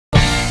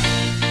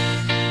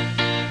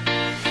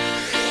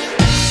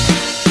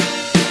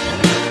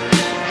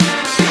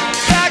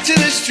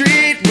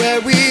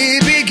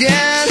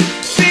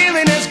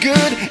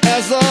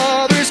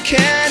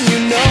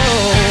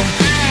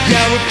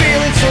we're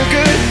feeling so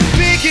good,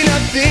 picking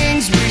up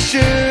things we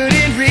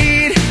shouldn't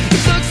read.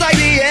 It looks like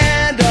the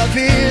end of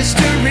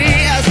history,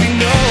 as we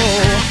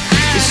know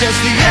it's just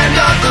the end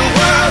of the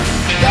world.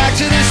 Back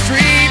to the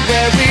street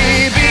where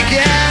we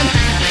began,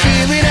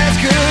 feeling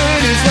as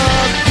good as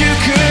love you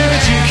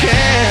could, you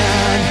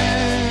can.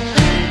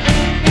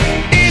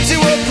 Into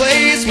a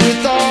place where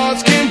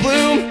thoughts can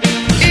bloom,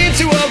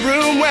 into a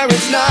room where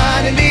it's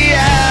 9 in the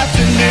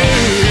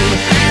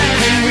afternoon.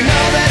 And we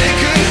know that it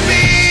could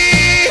be,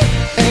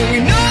 and we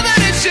know that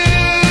it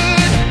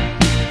should,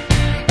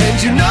 and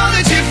you know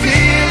that you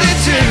feel it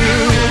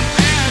too.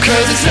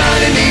 Cause it's 9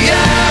 in the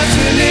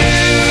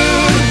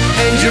afternoon,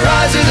 and your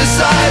eyes are the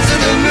size of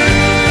the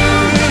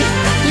moon.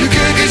 You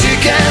could cause you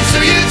can, so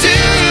you do.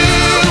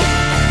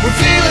 We're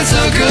feeling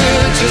so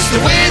good, just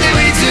the way that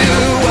we do.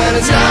 When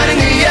it's 9 in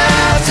the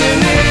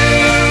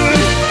afternoon,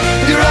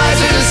 your eyes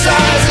are the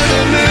size of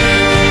the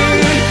moon.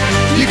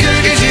 You could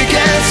cause you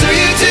can, so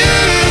you do.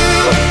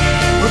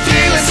 We're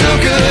feeling so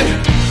good.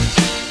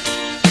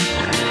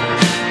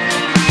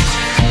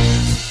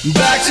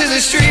 Back to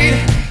the street,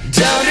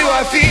 down to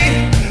our feet,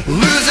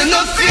 losing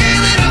the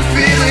feeling of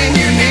feeling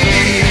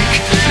unique.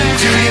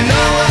 Do you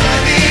know what I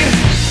mean?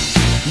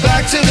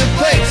 Back to the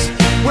place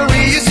where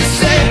we used to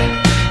say,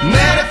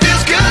 man, it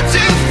feels good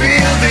to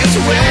feel this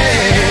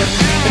way.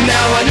 And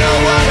now I know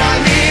what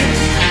I mean.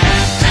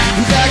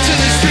 Back to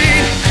the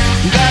street,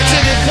 back to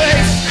the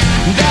place,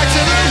 back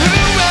to the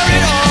room where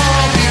it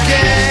all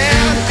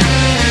began.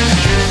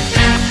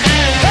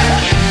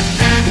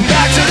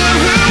 Back to the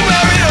room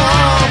where it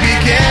all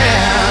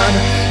began.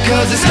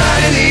 Cause it's 9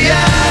 in the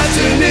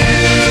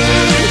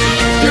afternoon,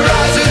 your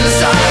eyes are the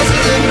size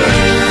of the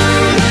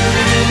moon.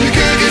 You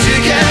could cause you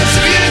can,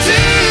 so you do.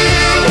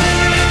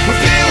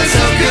 We're feeling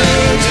so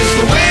good, just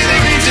the way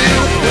that we do.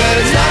 When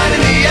it's 9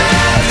 in the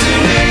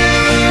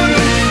afternoon,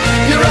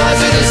 your eyes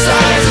are the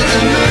size of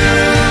the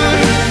moon.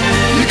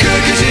 You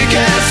could cause you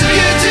can, so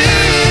you do.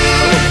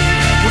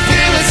 We're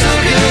feeling so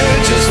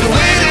good, just the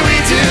way that we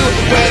do.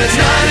 When it's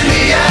 9 in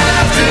the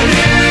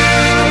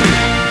afternoon,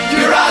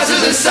 your eyes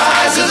are the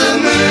size of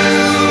the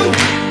moon.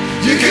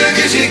 You could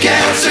cause you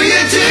can, so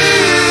you do.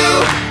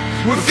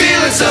 We're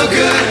feeling so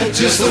good,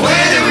 just the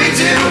way that we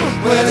do.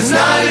 When it's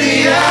 9 in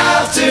the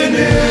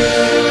afternoon.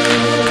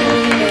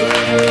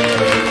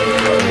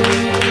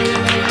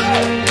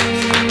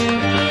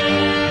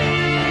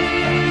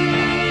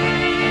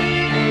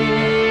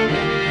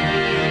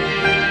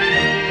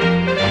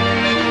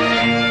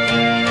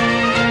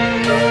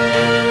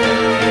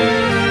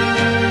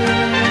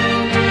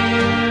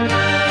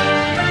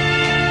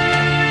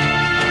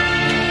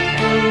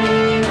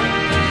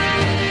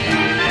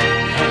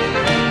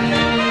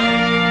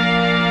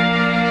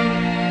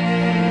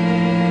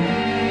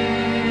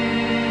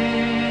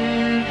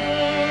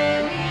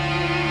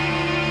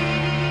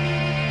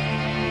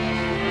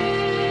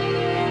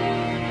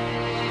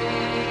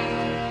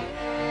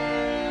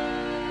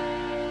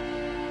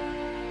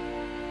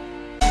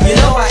 You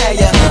know I had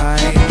ya.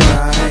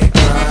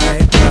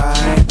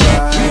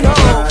 You know.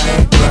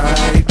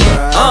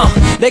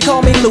 They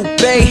call me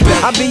Lupe,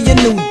 I be your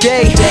new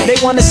day. They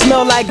wanna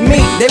smell like me,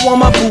 they want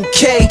my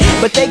bouquet,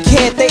 but they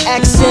can't, they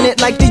accent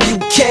it like the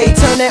UK.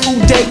 Turn that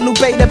Uday,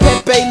 Lupe to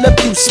Pepe, Le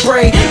Pew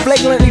spray.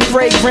 Flagrantly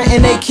fragrant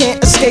and they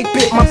can't escape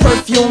it. My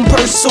perfume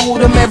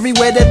pursued them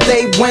everywhere that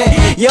they went.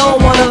 You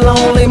don't want a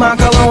lonely, my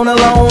cologne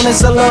alone.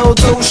 It's a little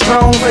too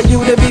strong for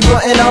you to be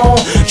putting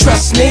on.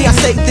 Trust me, I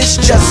say this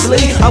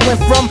justly. I went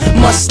from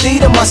musty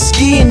to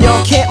musky and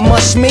y'all can't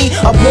mush me.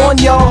 I warn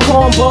y'all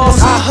cornballs,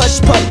 I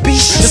hush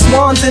puppies. The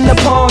swans in the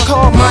pond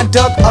called my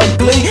duck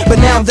ugly, but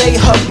now they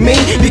hug me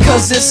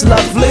because it's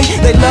lovely.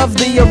 They love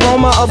the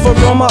aroma of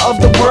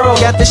the world.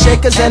 Got the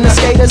shakers and the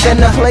skaters and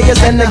the players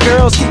and the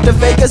girls. Keep the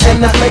fakers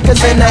and the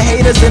flakers and the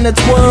haters in the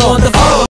twirl.